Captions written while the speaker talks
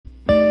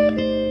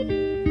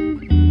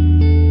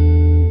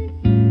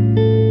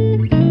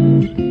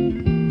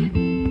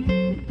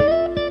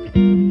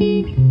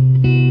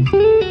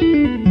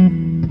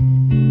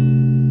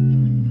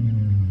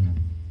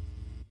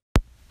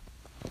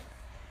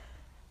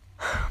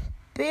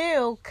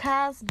Bill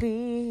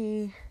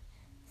Cosby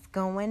is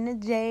going to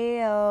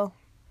jail.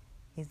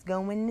 He's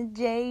going to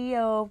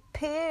jail.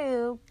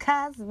 Bill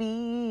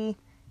Cosby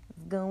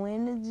is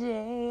going to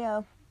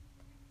jail.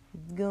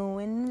 He's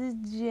going to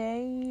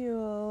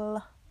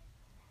jail.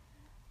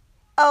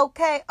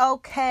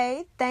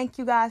 Okay. Thank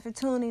you guys for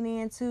tuning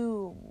in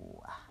to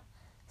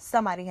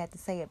Somebody Had to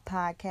Say It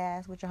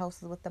podcast with your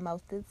hostess with the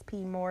mostest,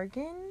 P.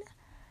 Morgan.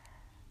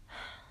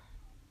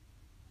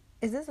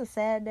 Is this a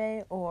sad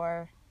day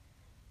or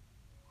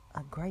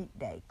a great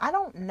day? I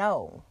don't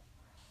know.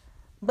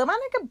 But my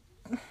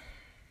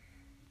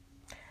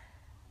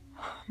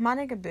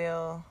nigga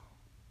Bill,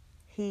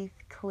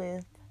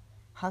 Heathcliff,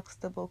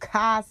 Huxtable,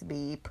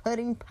 Cosby,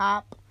 Pudding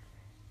Pop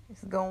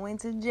is going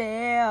to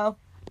jail.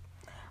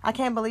 I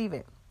can't believe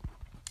it.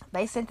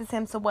 They sentenced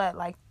him to what,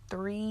 like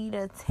 3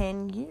 to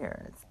 10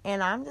 years.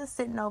 And I'm just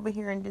sitting over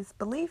here in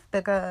disbelief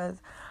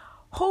because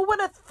who would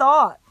have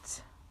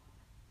thought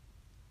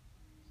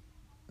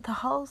the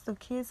host of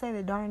Kids Say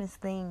the Darndest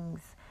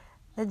Things,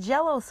 the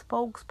Jello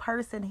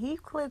spokesperson,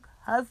 Heathcliff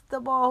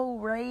Huxtable,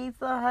 who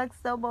raised the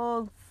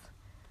Huxtables,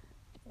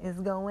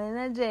 is going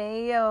to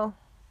jail.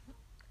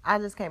 I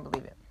just can't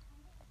believe it.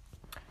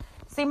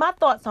 See, my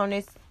thoughts on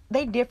this,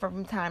 they differ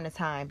from time to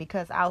time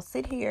because I'll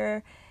sit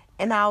here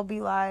and I'll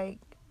be like,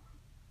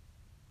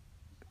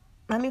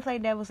 let me play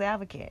devil's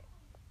advocate.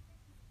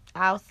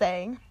 I'll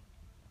say,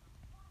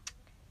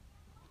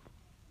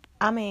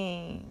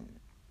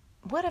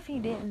 what if he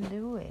didn't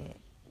do it?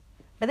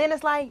 But then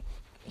it's like,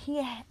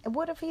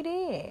 what if he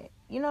did?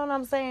 You know what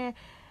I'm saying?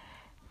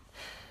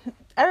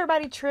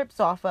 Everybody trips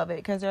off of it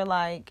because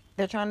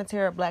they're trying to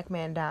tear a black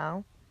man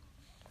down.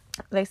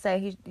 They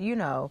say,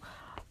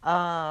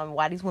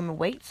 why these women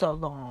wait so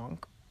long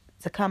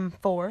to come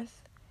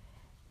forth.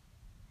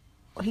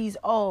 He's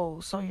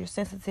old, so you're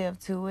sensitive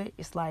to it.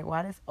 It's like,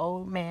 why this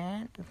old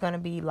man is going to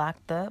be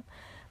locked up?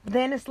 But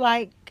then it's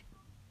like,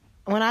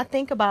 when I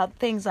think about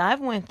things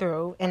I've went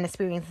through and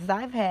experiences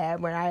I've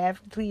had, when I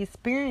actually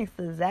experienced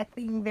the exact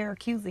thing they're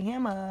accusing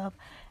him of,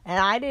 and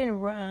I didn't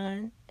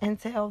run and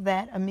tell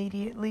that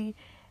immediately,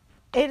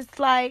 it's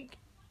like,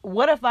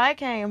 what if I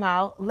came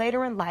out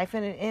later in life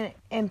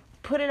and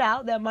put it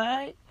out that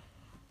my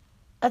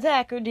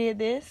attacker did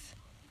this?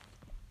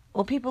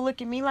 Will people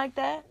look at me like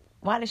that?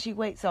 Why did she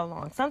wait so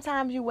long?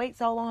 Sometimes you wait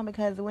so long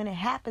because when it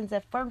happens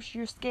at first,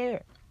 you're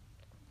scared.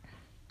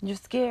 You're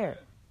scared.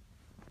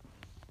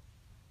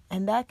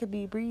 And that could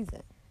be a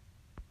reason.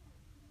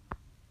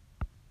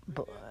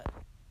 But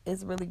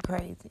it's really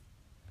crazy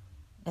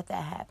that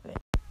happened.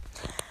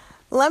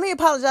 Let me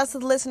apologize to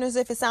the listeners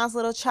if it sounds a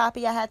little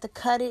choppy. I had to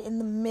cut it in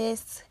the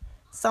midst.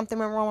 Something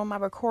went wrong with my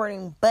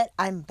recording. But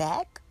I'm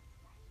back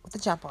with the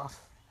jump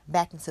off.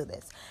 Back into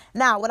this.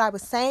 Now, what I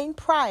was saying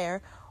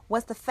prior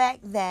was the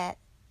fact that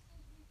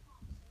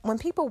when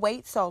people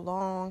wait so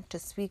long to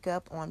speak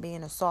up on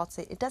being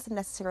assaulted, it doesn't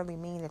necessarily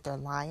mean that they're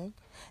lying.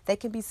 They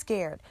can be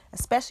scared,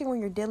 especially when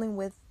you're dealing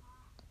with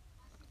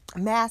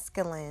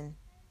masculinity.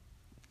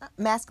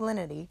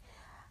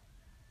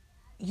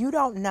 You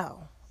don't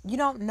know. You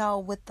don't know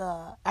what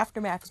the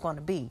aftermath is going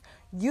to be.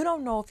 You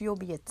don't know if you'll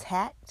be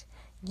attacked.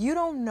 You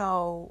don't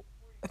know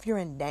if you're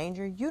in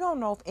danger. You don't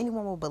know if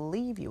anyone will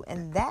believe you.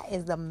 And that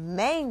is the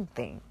main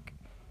thing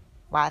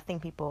why I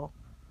think people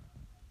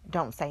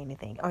don't say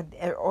anything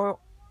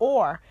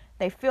or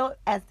they feel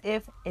as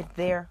if it's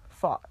their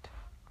fault.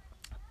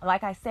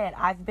 Like I said,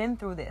 I've been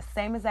through this.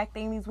 Same exact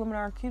thing these women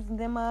are accusing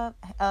them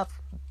of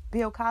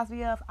Bill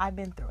Cosby of. I've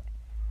been through it.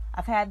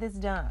 I've had this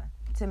done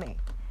to me.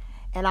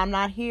 And I'm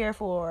not here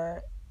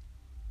for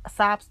a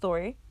sob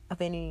story of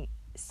any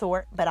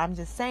sort, but I'm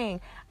just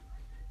saying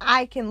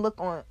I can look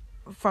on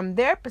from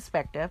their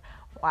perspective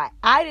why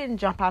I didn't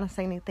jump out and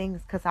say anything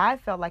because I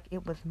felt like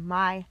it was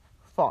my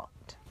fault.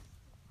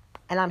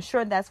 And I'm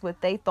sure that's what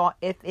they thought,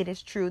 if it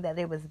is true that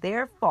it was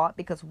their fault,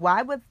 because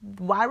why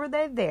were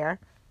they there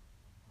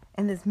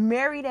in this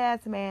married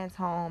ass man's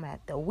home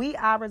at the wee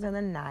hours of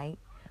the night?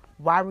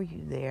 Why were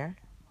you there?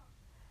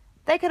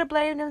 They could have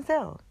blamed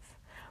themselves.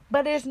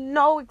 But there's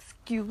no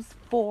excuse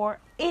for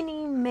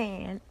any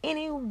man,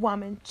 any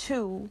woman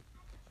to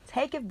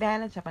take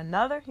advantage of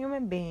another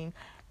human being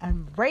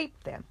and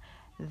rape them.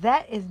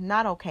 That is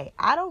not okay.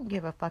 I don't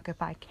give a fuck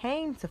if I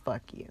came to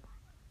fuck you.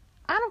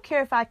 I don't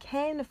care if I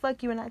came to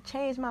fuck you and I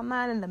changed my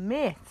mind in the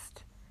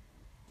midst.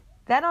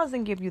 That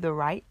doesn't give you the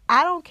right.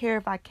 I don't care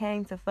if I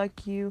came to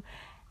fuck you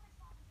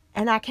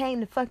and I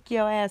came to fuck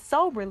your ass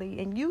soberly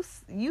and you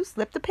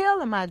slipped a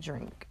pill in my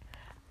drink.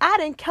 I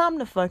didn't come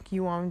to fuck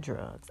you on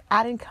drugs.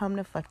 I didn't come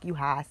to fuck you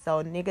high.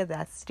 So, nigga,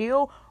 that's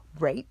still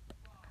rape.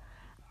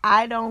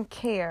 I don't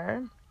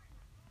care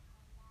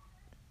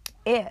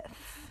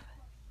if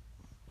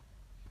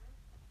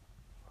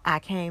I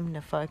came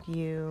to fuck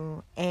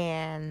you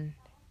and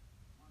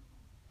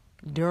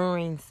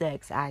during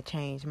sex I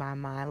changed my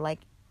mind. Like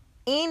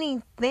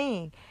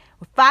anything.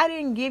 If I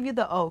didn't give you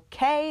the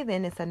okay,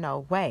 then it's a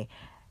no way.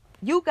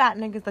 You got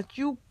niggas that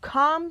you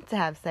come to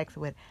have sex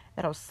with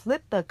that'll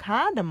slip the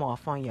condom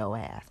off on your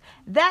ass.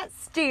 That's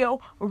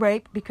still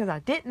rape because I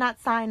did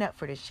not sign up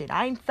for this shit.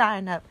 I ain't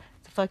signed up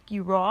to fuck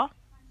you raw.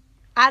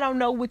 I don't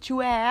know what you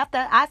have.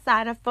 That I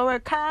signed up for a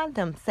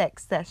condom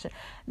sex session.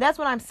 That's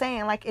what I'm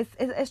saying. Like,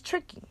 it's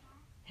tricky.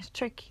 It's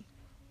tricky.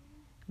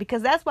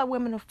 Because that's why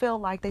women will feel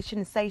like they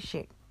shouldn't say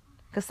shit.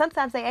 Because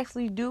sometimes they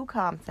actually do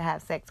come to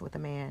have sex with a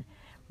man,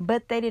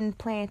 but they didn't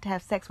plan to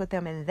have sex with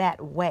them in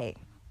that way.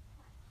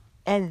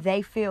 And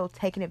they feel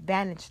taken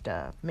advantage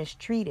of,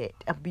 mistreated,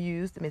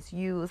 abused,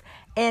 misused.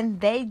 And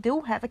they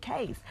do have a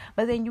case.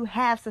 But then you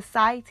have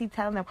society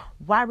telling them,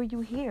 why were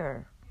you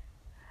here?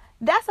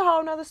 That's a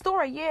whole nother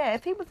story. Yeah,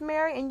 if he was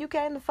married and you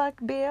came to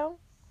fuck Bill,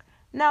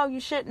 no, you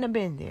shouldn't have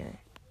been there.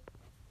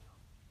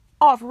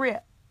 Off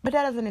rip. But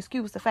that doesn't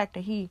excuse the fact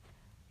that he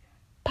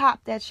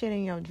popped that shit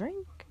in your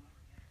drink.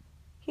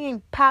 He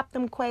ain't popped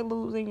them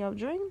Quaaludes in your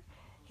drink.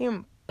 He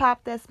ain't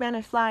popped that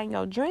Spanish fly in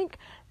your drink.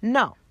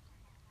 No.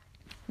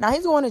 Now,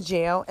 he's going to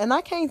jail, and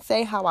I can't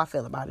say how I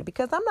feel about it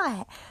because I'm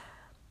not...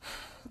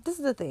 This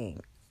is the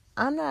thing.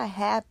 I'm not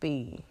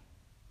happy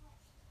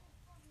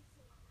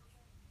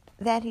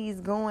that he's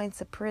going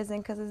to prison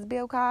because it's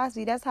Bill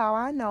Cosby. That's how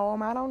I know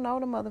him. I don't know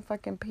the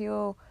motherfucking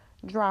pill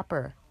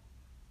dropper.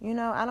 You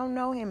know, I don't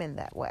know him in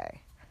that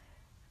way.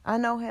 I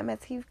know him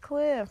as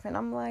Heathcliff, and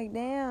I'm like,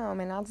 damn.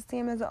 And I just see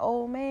him as an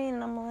old man,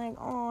 and I'm like,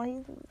 oh,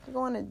 he's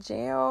going to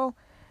jail.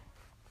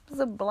 He's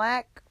a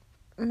black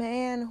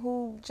man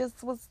who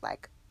just was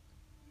like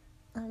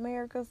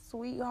America's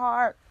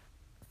sweetheart,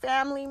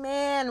 family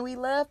man. We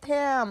loved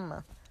him.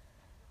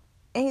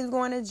 And he's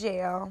going to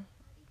jail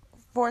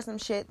for some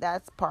shit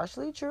that's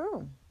partially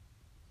true.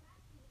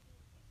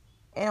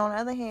 And on the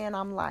other hand,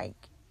 I'm like,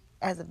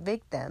 as a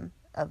victim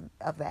of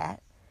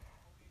that,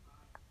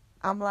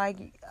 I'm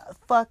like,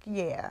 fuck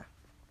yeah.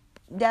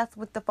 That's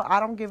what the fuck. I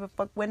don't give a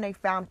fuck when they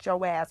found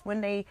your ass.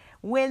 When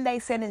they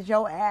sentenced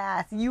your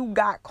ass, you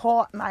got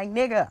caught, my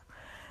nigga.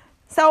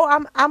 So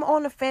I'm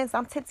on the fence.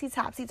 I'm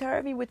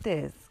topsy-turvy with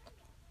this.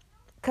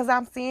 Because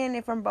I'm seeing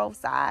it from both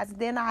sides.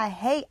 Then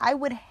I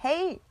would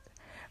hate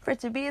for it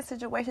to be a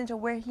situation to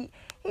where he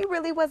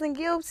really wasn't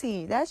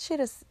guilty. That shit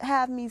has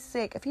had me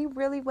sick. If he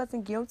really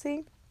wasn't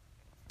guilty,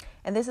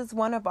 and this is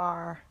one of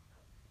our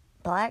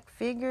black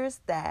figures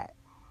that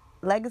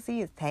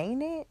legacy is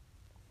tainted,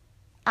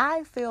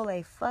 I feel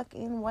a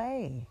fucking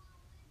way.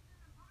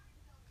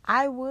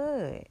 I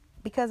would.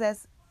 Because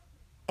as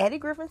Eddie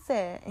Griffin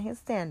said in his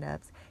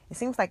stand-ups, it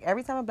seems like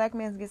every time a black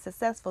man gets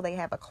successful, they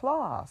have a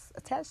clause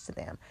attached to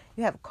them.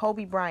 You have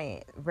Kobe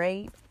Bryant,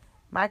 rape,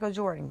 Michael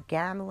Jordan,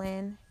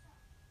 gambling,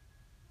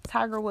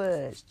 Tiger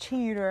Woods,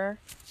 cheater.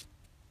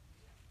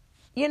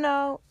 You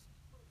know,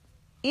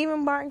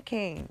 even Martin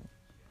King,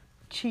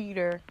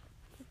 cheater,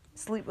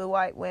 sleep with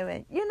white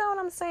women. You know what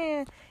I'm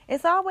saying?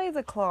 It's always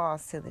a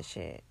clause to the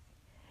shit.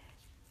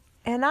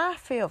 And I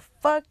feel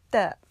fucked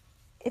up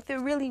if it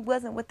really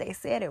wasn't what they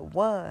said it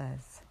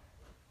was.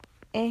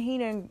 And he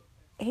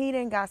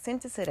didn't got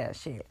sentenced to that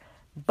shit.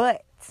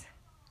 But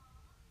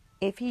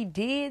if he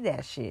did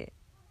that shit,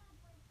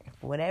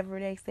 if whatever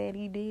they said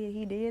he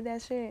did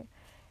that shit,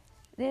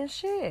 then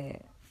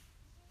shit,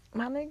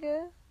 my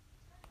nigga,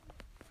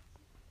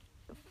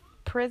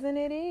 prison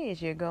it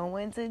is. You're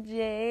going to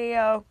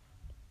jail.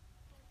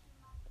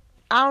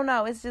 I don't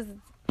know. It's just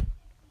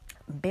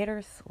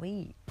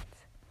bittersweet.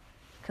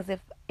 Because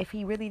if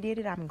he really did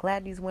it, I'm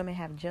glad these women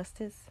have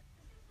justice.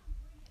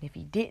 If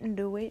he didn't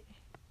do it,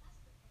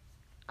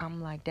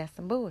 I'm like, that's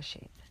some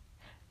bullshit.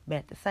 But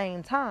at the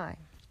same time,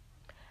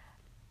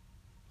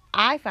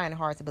 I find it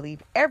hard to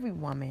believe every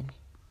woman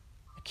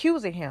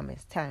accusing him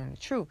is telling the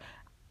truth.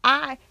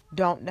 I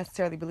don't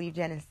necessarily believe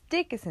Janice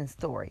Dickinson's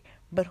story,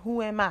 but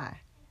who am I?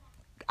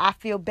 I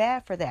feel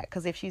bad for that,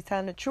 because if she's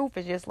telling the truth,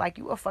 it's just like,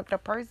 you a fucked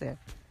up person.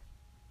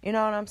 You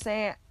know what I'm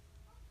saying?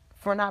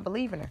 For not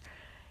believing her.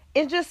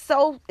 It's just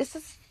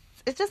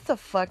a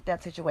fucked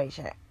up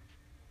situation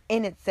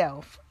in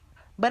itself.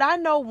 But I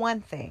know one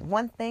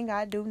thing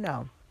I do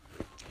know.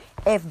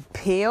 If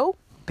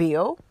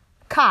Bill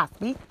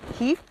Cosby,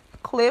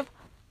 Heathcliff,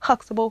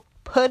 Huxtable,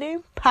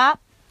 Pudding Pop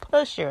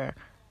Pusher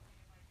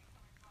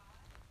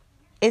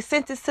is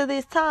sentenced to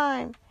this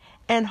time,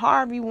 and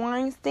Harvey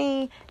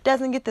Weinstein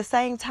doesn't get the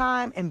same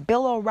time, and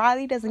Bill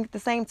O'Reilly doesn't get the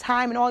same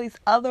time, and all these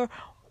other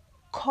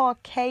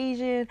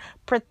Caucasian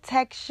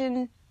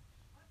protection,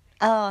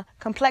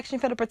 complexion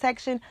for the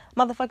protection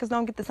motherfuckers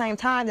don't get the same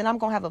time, then I'm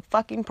gonna have a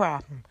fucking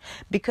problem.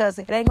 Because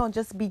it ain't gonna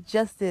just be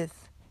justice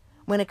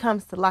when it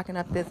comes to locking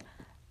up this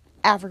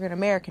African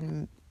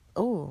American.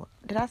 Ooh,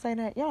 did I say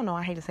that? Y'all know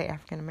I hate to say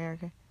African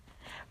American.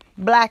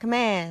 Black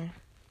man.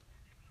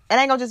 It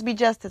ain't gonna just be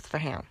justice for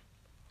him,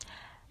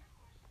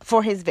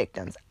 for his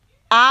victims.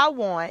 I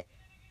want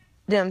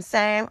them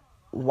same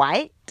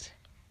white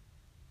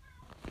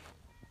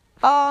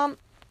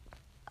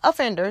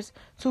offenders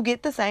to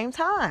get the same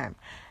time.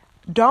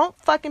 Don't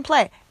fucking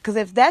play. Because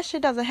if that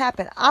shit doesn't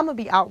happen, I'm going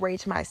to be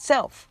outraged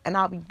myself. And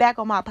I'll be back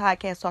on my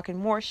podcast talking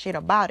more shit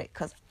about it.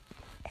 Because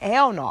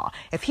hell no.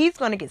 If he's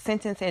going to get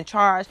sentenced and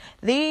charged,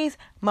 these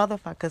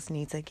motherfuckers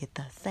need to get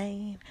the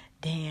same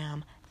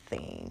damn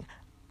thing.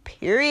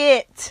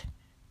 Period.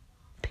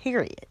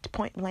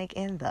 Point blank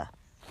in the.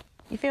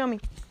 You feel me?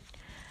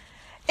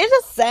 It's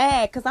just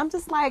sad because I'm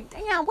just like,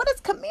 damn, what is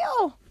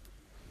Camille?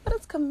 What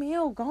is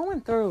Camille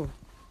going through?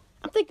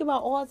 I'm thinking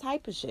about all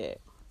type of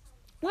shit.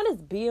 What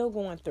is Bill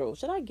going through?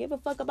 Should I give a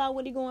fuck about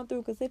what he going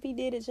through? Because if he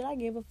did it, should I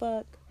give a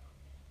fuck?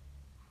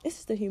 This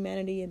is the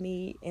humanity in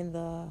me and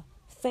the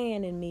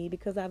fan in me,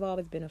 because I've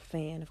always been a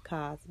fan of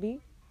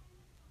Cosby.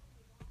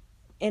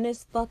 And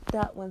it's fucked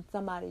up when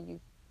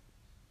somebody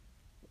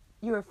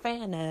you're a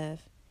fan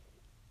of,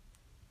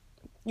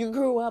 you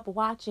grew up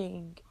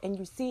watching, and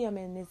you see him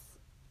in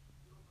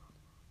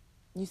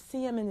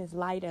this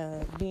light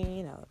of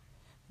being a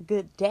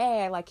good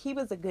dad. Like, he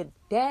was a good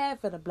dad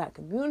for the black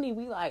community.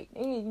 We like,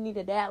 hey, you need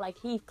a dad like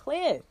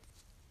Heathcliff.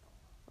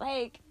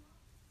 Like,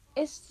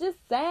 it's just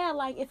sad.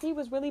 Like, if he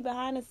was really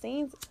behind the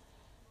scenes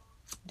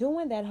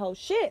doing that whole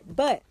shit.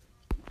 But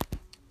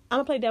I'm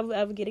gonna play devil's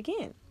advocate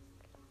again.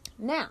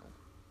 Now,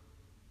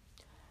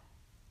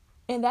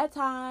 in that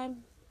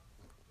time,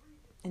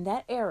 in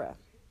that era,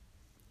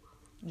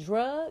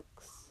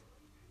 drugs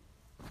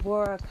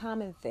were a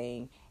common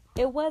thing.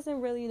 It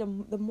wasn't really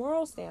the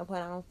moral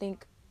standpoint, I don't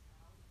think,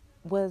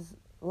 was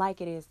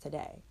like it is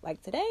today.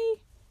 Like, today,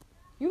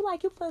 you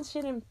put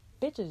shit in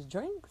bitches'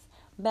 drinks.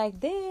 Back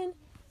then,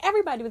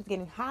 everybody was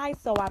getting high,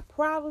 so I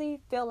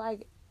probably feel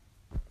like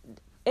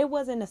it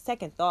wasn't a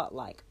second thought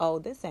like, oh,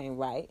 this ain't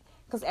right,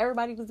 because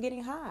everybody was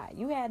getting high.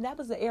 That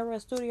was the era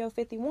of Studio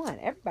 51.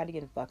 Everybody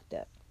getting fucked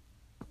up.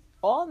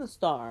 All the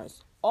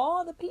stars,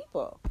 all the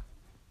people.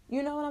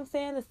 You know what I'm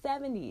saying? The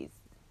 70s.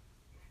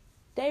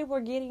 They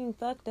were getting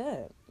fucked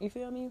up. You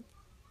feel me?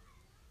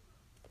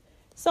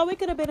 So it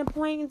could have been a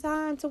point in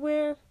time to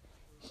where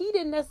he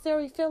didn't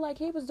necessarily feel like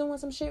he was doing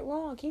some shit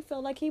wrong. He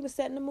felt like he was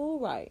setting the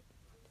mood right.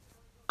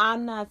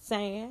 I'm not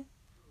saying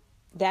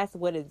that's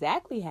what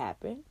exactly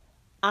happened.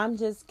 I'm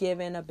just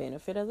giving a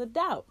benefit of the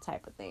doubt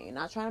type of thing.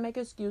 Not trying to make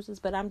excuses,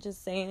 but I'm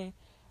just saying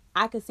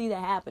I could see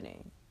that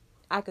happening.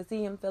 I could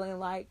see him feeling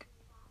like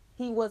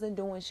he wasn't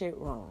doing shit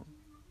wrong,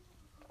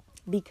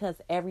 because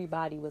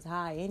everybody was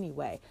high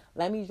anyway.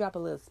 Let me drop a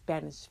little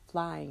Spanish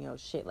fly in your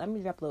shit. Let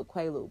me drop a little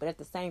Quaalude. But at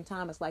the same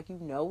time, it's like, you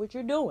know what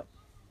you're doing.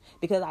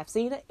 Because I've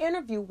seen an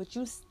interview with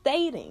you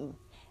stating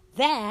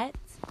that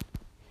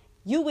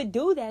you would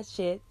do that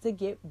shit to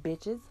get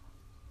bitches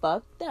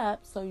fucked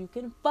up so you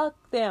can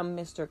fuck them,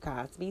 Mr.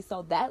 Cosby.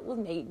 So that would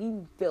make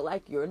me feel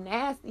like you're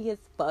nasty as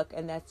fuck,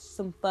 and that's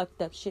some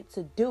fucked up shit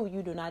to do.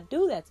 You do not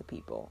do that to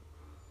people.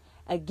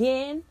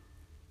 Again,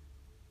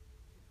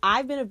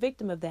 I've been a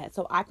victim of that,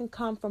 so I can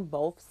come from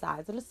both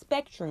sides of the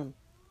spectrum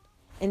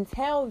and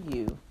tell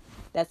you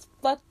that's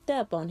fucked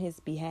up on his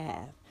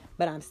behalf.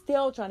 But I'm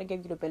still trying to give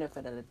you the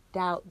benefit of the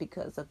doubt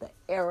because of the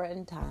era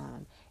and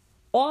time.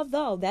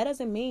 Although that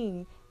doesn't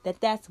mean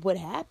that that's what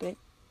happened,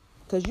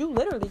 because you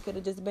literally could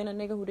have just been a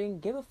nigga who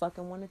didn't give a fuck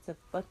and wanted to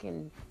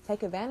fucking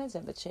take advantage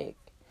of a chick.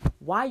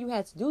 Why you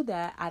had to do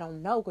that, I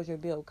don't know, because you're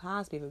Bill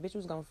Cosby. If a bitch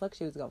was gonna fuck,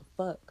 she was gonna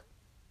fuck.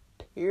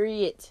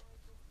 Period.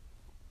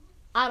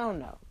 I don't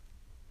know.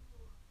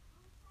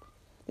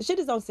 The shit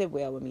just don't sit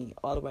well with me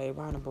all the way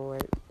around the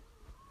board.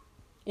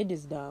 It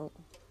just don't.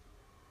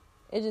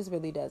 It just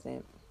really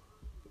doesn't.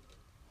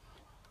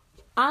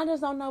 I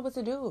just don't know what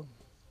to do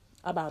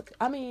about it.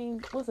 I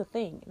mean, what's the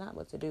thing? Not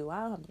what to do.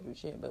 I don't have to do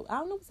shit, but I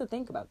don't know what to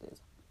think about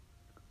this.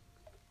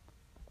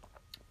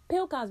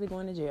 Bill Cosby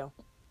going to jail.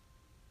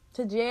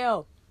 To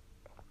jail.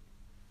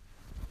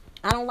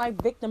 I don't like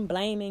victim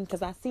blaming,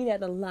 because I see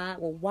that a lot.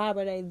 Well, why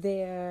were they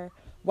there?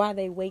 Why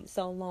they wait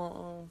so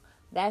long?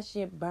 That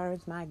shit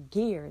burns my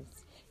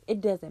gears. It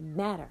doesn't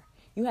matter.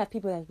 You have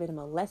people that's been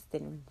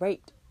molested and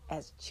raped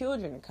as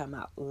children and come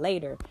out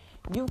later.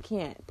 You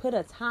can't put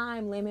a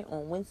time limit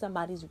on when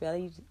somebody's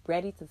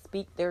ready to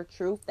speak their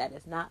truth. That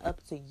is not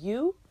up to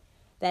you.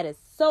 That is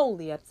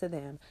solely up to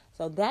them.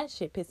 So that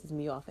shit pisses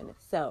me off in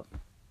itself.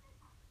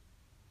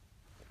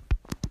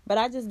 But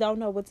I just don't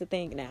know what to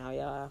think now,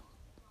 y'all.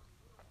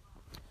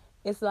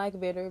 It's like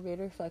bitter,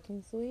 bitter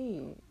fucking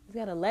sweet. It's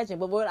got a legend.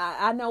 But what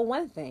I know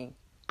one thing.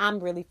 I'm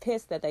really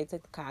pissed that they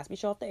took the Cosby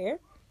Show off the air.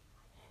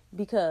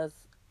 Because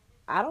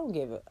I don't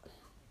give a...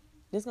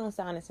 This is going to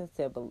sound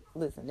insensitive, but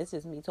listen, this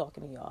is me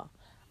talking to y'all.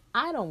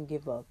 I don't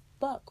give a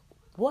fuck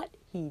what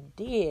he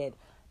did.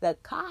 The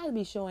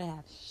Cosby Show ain't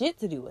have shit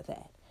to do with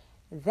that.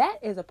 That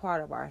is a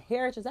part of our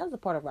heritage. That is a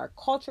part of our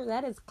culture.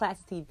 That is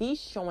classic TV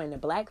showing the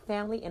black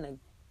family in a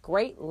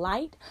great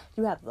light.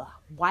 You have the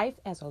wife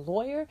as a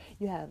lawyer.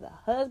 You have the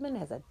husband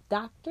as a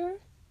doctor.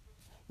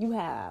 You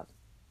have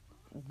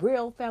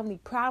real family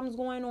problems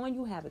going on.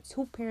 You have a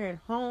 2-parent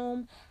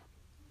home.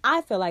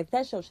 I feel like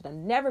that show should have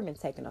never been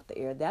taken off the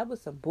air. That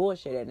was some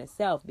bullshit in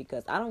itself,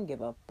 because I don't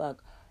give a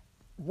fuck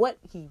what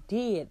he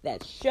did.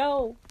 That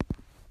show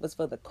was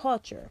for the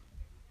culture.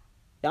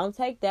 Don't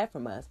take that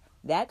from us.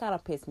 That kind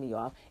of pissed me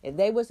off. If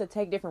they was to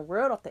take Different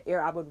World off the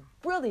air, I would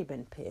really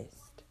been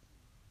pissed.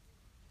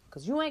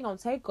 Because you ain't going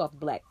to take off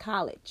Black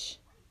College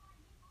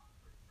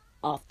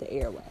off the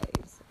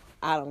airwaves.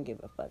 I don't give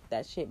a fuck.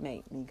 That shit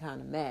make me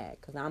kind of mad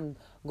because I'm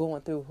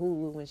going through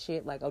Hulu and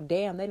shit. Like, oh,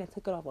 damn, they done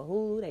took it off of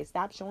Hulu. They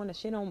stopped showing the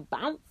shit on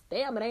Bounce.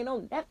 Damn, it ain't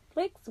on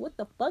Netflix. What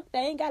the fuck? They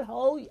ain't got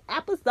whole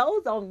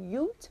episodes on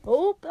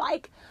YouTube.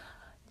 Like,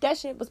 that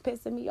shit was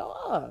pissing me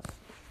off.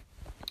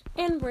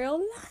 In real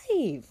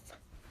life.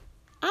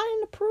 I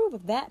didn't approve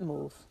of that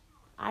move.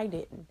 I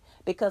didn't.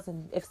 Because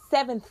if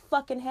 7th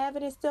fucking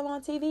Heaven is still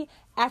on TV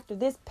after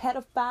this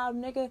pedophile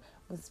nigga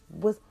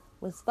was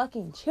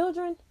fucking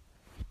children,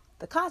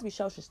 The Cosby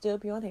Show should still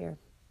be on here.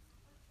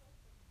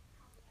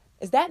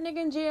 Is that nigga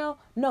in jail?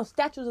 No,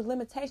 statutes of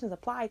limitations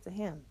apply to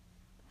him.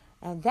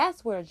 And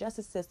that's where the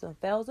justice system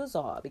fails us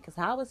all. Because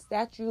how is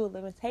statute of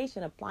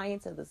limitation applying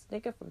to this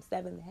nigga from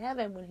 7th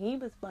Heaven when he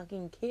was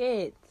fucking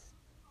kids?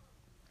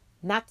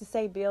 Not to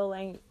say Bill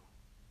ain't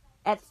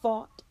at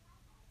fault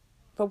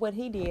for what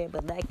he did,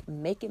 but like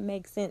make it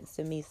make sense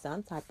to me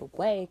some type of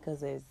way,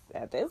 because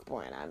at this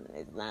point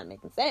it's not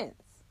making sense.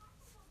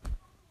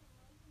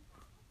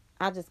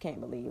 I just can't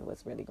believe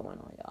what's really going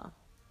on, y'all.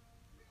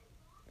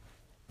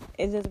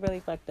 It's just really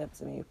fucked up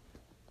to me.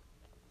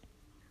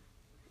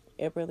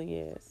 It really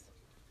is.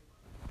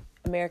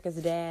 America's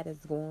dad is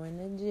going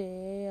to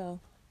jail.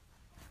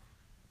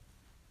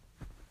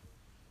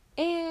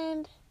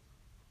 And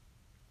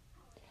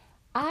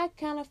I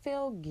kind of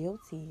feel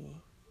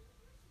guilty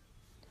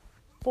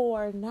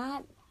for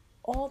not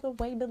all the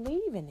way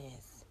believing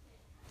this.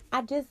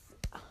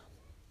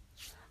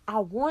 I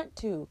want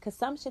to, because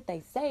some shit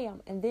they say,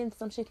 and then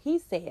some shit he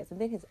says, and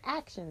then his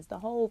actions, the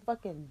whole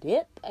fucking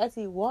dip as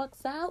he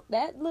walks out,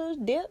 that little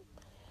dip,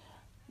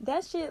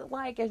 that shit,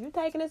 like, is you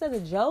taking this as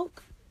a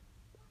joke?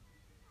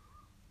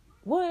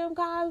 William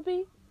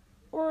Cosby?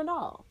 Or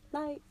no?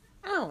 Like,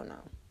 I don't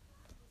know.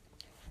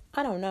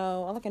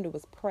 All I can do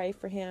is pray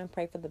for him,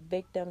 pray for the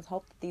victims,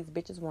 hope that these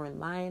bitches weren't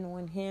lying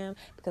on him.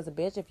 Because a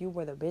bitch, if you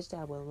were the bitch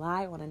that would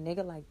lie on a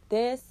nigga like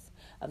this,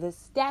 of this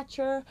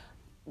stature,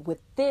 with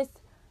this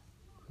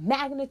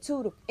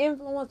magnitude of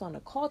influence on the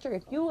culture,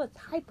 if you're a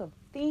type of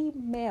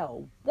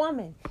female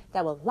woman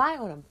that would lie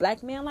on a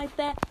black man like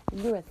that,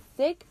 you're a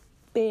sick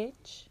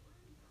bitch.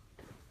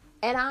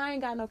 And I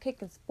ain't got no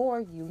kickings for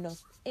you,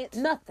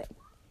 nothing.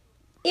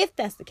 If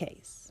that's the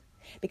case.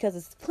 Because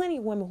there's plenty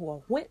of women who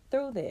have went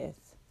through this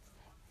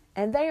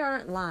and they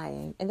aren't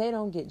lying and they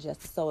don't get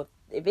justice. So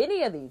if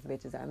any of these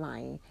bitches are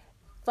lying,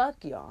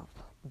 fuck y'all.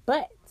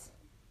 But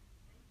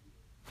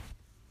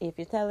if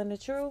you're telling the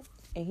truth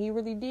and he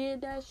really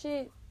did that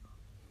shit,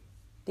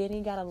 then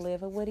he gotta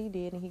live with what he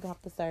did and he gonna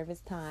have to serve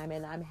his time.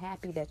 And I'm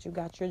happy that you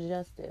got your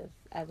justice.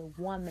 As a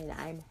woman,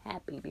 I'm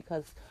happy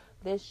because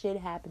this shit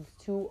happens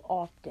too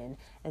often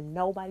and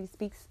nobody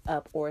speaks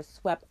up or is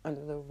swept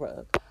under the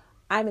rug.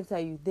 I'm gonna tell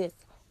you this.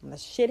 When the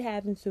shit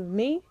happened to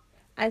me,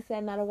 I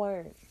said not a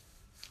word.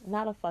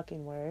 Not a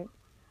fucking word.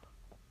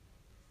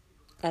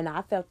 And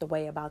I felt the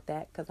way about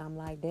that because I'm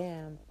like,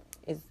 damn,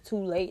 it's too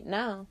late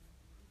now.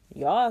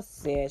 Y'all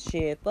said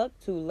shit, fuck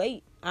too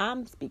late.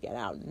 I'm speaking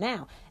out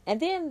now. And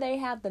then they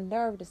have the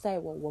nerve to say,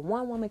 well, when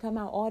one woman come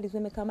out, all these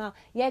women come out.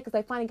 Yeah, because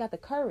they finally got the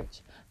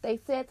courage. They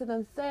said to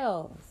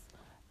themselves,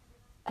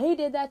 he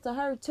did that to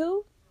her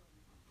too.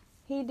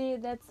 He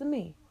did that to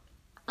me.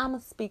 I'm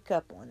going to speak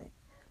up on it.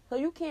 So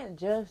you can't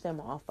judge them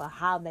off of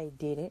how they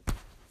did it.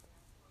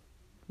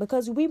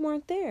 Because we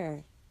weren't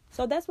there.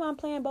 So that's why I'm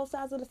playing both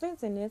sides of the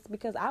fence in this.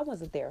 Because I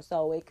wasn't there.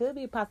 So it could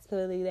be a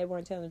possibility they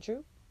weren't telling the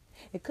truth.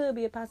 It could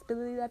be a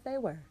possibility that they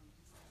were.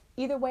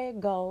 Either way it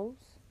goes,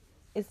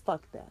 it's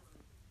fucked up.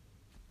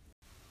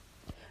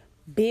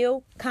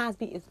 Bill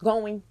Cosby is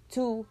going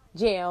to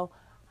jail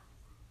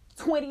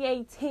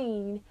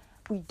 2018.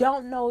 We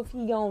don't know if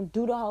he's going to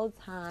do the whole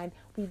time.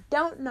 We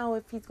don't know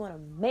if he's going to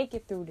make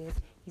it through this.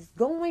 He's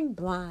going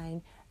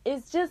blind.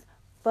 It's just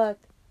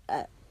fucked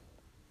up.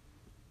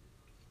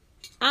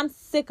 I'm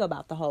sick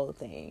about the whole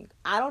thing.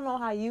 I don't know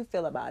how you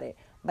feel about it,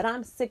 but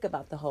I'm sick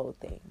about the whole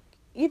thing.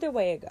 Either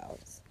way it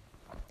goes.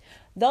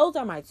 Those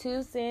are my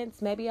 2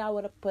 cents. Maybe I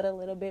would have put a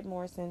little bit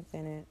more sense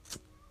in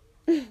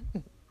it.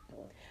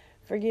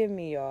 Forgive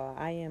me, y'all.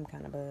 I am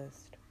kind of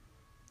buzzed.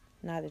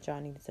 Not that y'all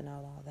needed to know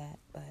all that,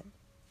 but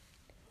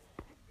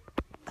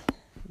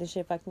this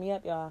shit fucked me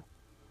up, y'all.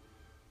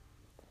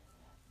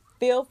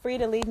 Feel free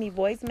to leave me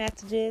voice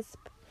messages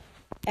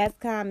as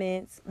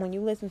comments when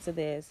you listen to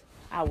this.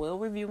 I will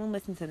review and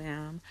listen to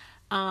them.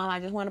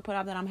 I just want to put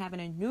out that I'm having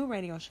a new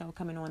radio show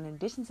coming on in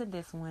addition to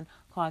this one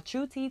called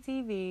True T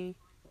TV.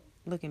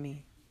 Look at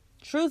me.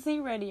 True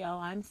Z Radio.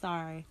 I'm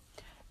sorry.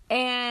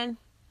 And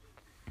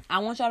I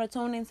want y'all to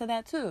tune into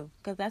that too,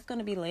 because that's going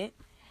to be lit.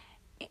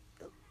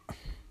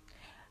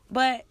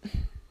 But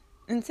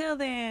until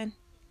then,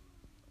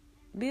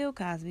 Bill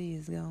Cosby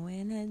is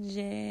going to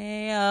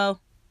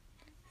jail.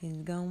 He's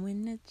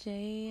going to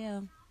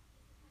jail.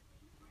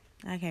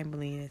 I can't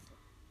believe this.